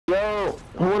Yo,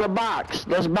 who want a box?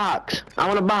 Let's box. I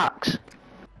want a box.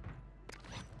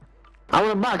 I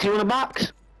want a box. You want a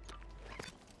box?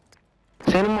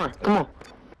 Say no more. Come on.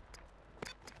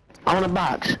 I want a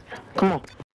box. Come on.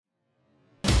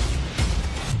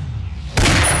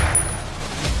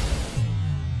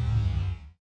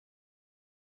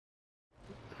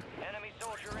 Enemy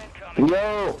soldier incoming.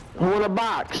 Yo, who want a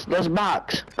box? Let's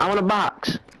box. I want a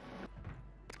box.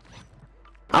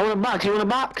 I want a box. You want a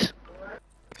box?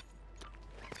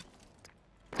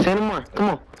 Say no more. Come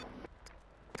on.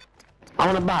 I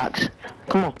want a box.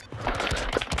 Come on.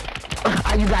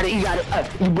 You got it. You got it.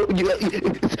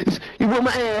 You whip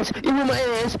my ass. You whip my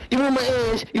ass. You whip my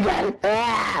ass. You got it.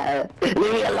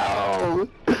 Leave me alone.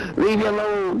 Leave me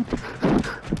alone.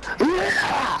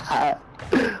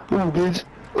 Move, bitch.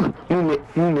 Move it.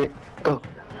 Move it. Go.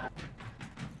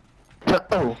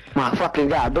 Oh my fucking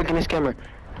god! Look in this camera.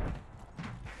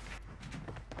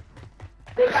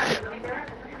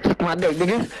 Look my dick,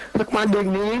 nigga. Look my dick,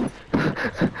 nigga.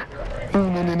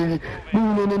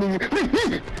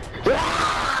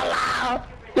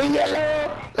 Leave me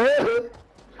alone.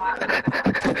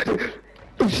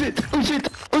 Oh shit! Oh shit!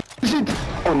 Oh shit!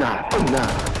 Oh nah! Oh nah!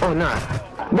 Oh nah!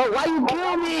 But why you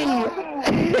kill me?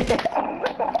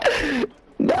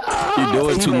 No. You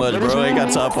doing too much, bro. I ain't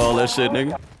got time for all that shit,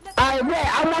 nigga. I bet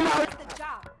I want my.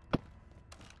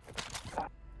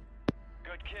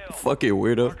 Fucking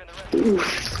weirdo.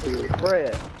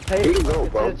 Brett, pay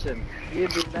attention.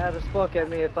 You'd be mad as fuck at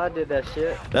me if I did that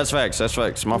shit. That's facts. That's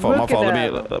facts. My fault. My fault. Let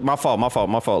me. My fault. My fault.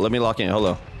 My fault. Let me lock in. Hold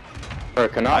on.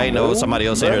 I ain't know somebody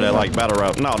else in here that like battle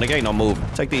rap. No, nigga, ain't no move.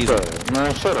 Take these.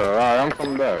 Man, shut up. Alright, I'm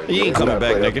coming back. You ain't coming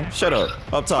back, nigga. Shut up.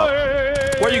 Up top.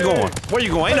 Where you going? Where you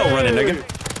going? Ain't no running, nigga.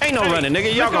 Ain't no running,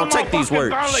 nigga. Y'all gonna take these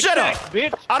words. Shut up.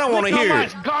 I don't want to hear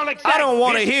it. I don't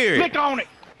want to hear it. Lick on it.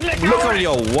 Look on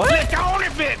your what? Lick on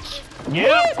it, bitch.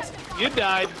 Yep. You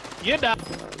died. You died.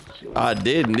 I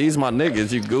didn't. These my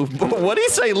niggas, you goof. What'd he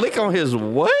say? Lick on his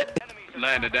what?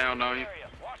 Landed down on you.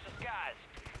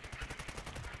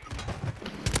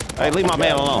 Hey, leave my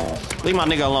man alone. Leave my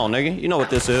nigga alone, nigga. You know what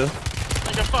this is.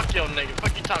 Nigga, fuck your nigga.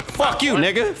 Fuck you talking about? Fuck you,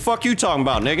 nigga. Fuck you talking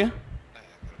about, nigga.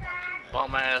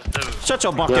 Bum ass dude. Shut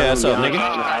your punk ass up,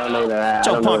 nigga.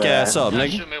 Shut your punk ass up,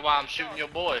 nigga. Shoot me while I'm shooting your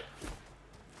boy.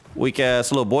 Weak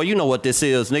ass little boy, you know what this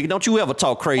is, nigga. Don't you ever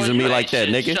talk crazy to me like that,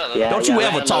 nigga. Don't you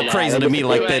ever talk crazy to me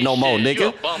like that no more,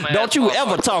 nigga. Don't you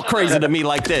ever talk crazy to me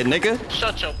like that, nigga.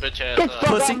 Shut your bitch ass up.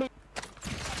 Pussy.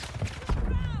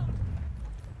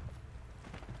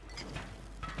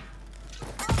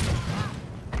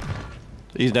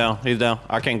 He's down. He's down.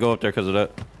 I can't go up there because of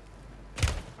that.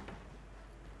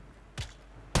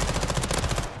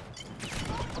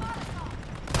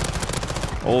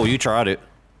 Oh, you tried it.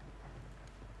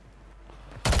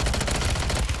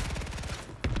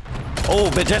 Oh,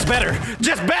 bitch, that's better.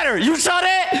 Just better. You saw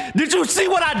that? Did you see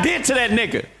what I did to that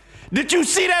nigga? Did you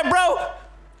see that, bro?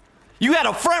 You had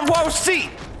a front row seat.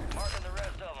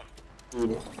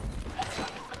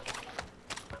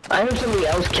 I hope somebody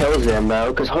else kills them,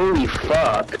 bro, because holy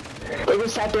fuck. They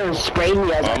just sat there and sprayed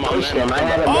me as I pushed them. I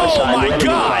had a Oh my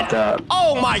god!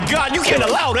 Oh my god, you can't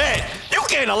allow that! You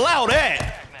can't allow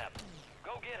that!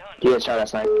 You just try that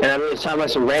snipe. And I'm just talking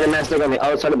about some random ass nigga on the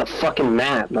other side of the fucking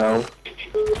map, bro.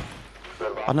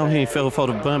 I know he ain't fell for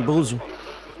the bamboozle.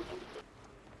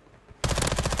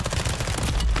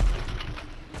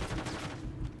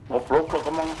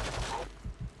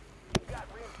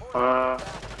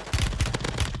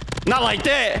 Not like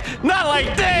that! Not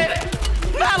like that!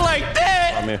 Not like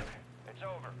that! I'm here.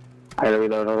 I gotta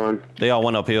reload, hold on. They all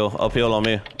went uphill. Uphill on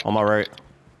me. On my right.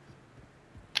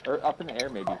 Or up in the air,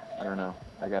 maybe. I don't know.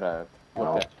 I gotta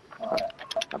look at.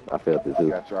 I felt it too.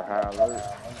 Got your high alert.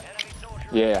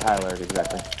 Yeah, high alert,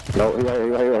 exactly. No,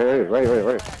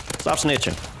 right. Stop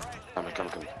snitching. Come.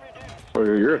 Oh,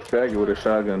 you're a faggot with a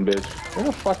shotgun, bitch. Where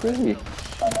the fuck is he?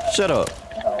 Shut up.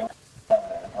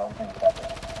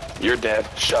 You're dead.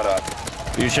 Shut up.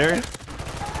 You sure?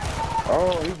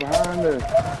 Oh, he's behind us.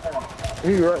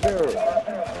 He's right there.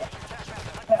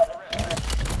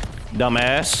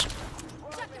 Dumbass.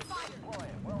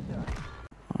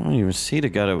 I don't even see the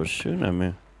guy that was shooting at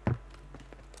me.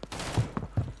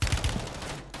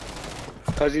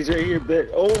 Cause he's right here, bitch.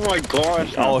 Oh my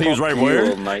gosh. Oh, he's right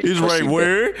where? He's right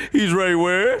where? He's right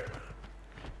where?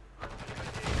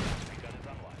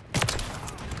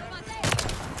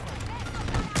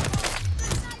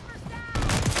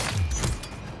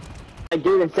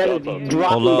 Dude, instead of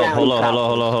dropping down. Hold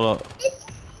up.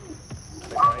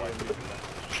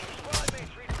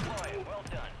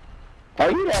 Are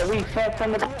you that weak fuck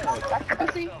from the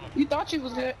club? You thought you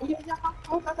was good.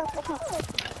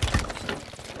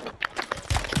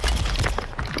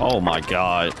 Oh my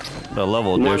god. The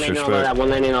level of disrespect.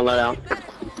 One lane in on loadout.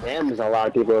 Damn, there's a lot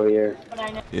of people over here.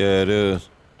 Yeah, it is.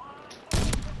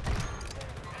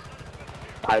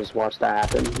 I just watched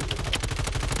that happen.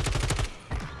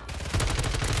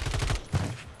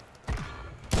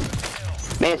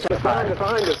 Man, so behind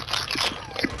us.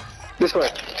 This way.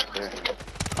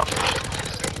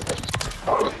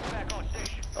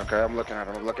 Okay, I'm looking at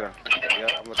him. Yeah, I'm looking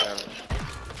at him.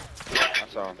 I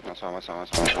saw him.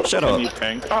 Shut up.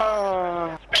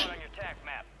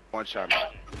 One shot.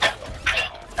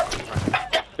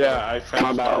 Yeah, I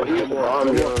found My bad.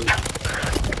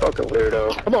 Fucking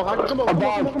weirdo. Come on.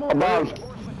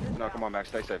 Above. No, come on, Max.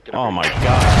 Stay safe. Get up Oh here. my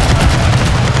god.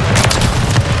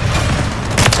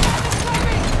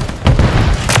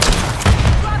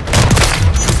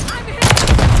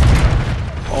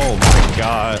 Oh my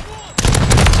god.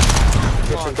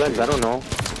 Get some guns, I don't know.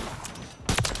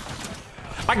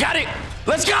 I got it!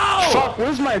 Let's go! Fuck,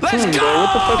 where's my Let's team, go! bro?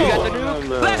 What the fuck? You got the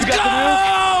nuke? Let's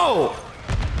go!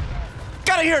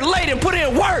 Got here late and put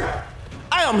in work.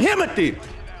 I am Himothy.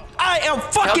 I am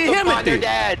fucking Himothy.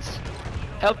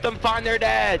 Help them find their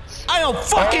dads. I am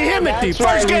fucking Himothy.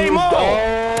 First game on.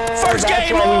 First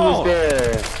game on.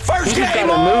 First game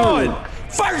on.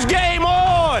 First game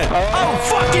on. I'm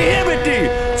fucking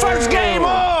Himothy. First game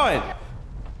on.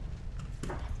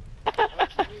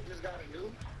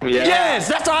 Yes,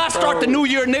 that's how I start the new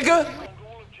year, nigga.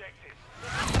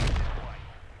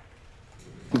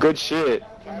 Good shit.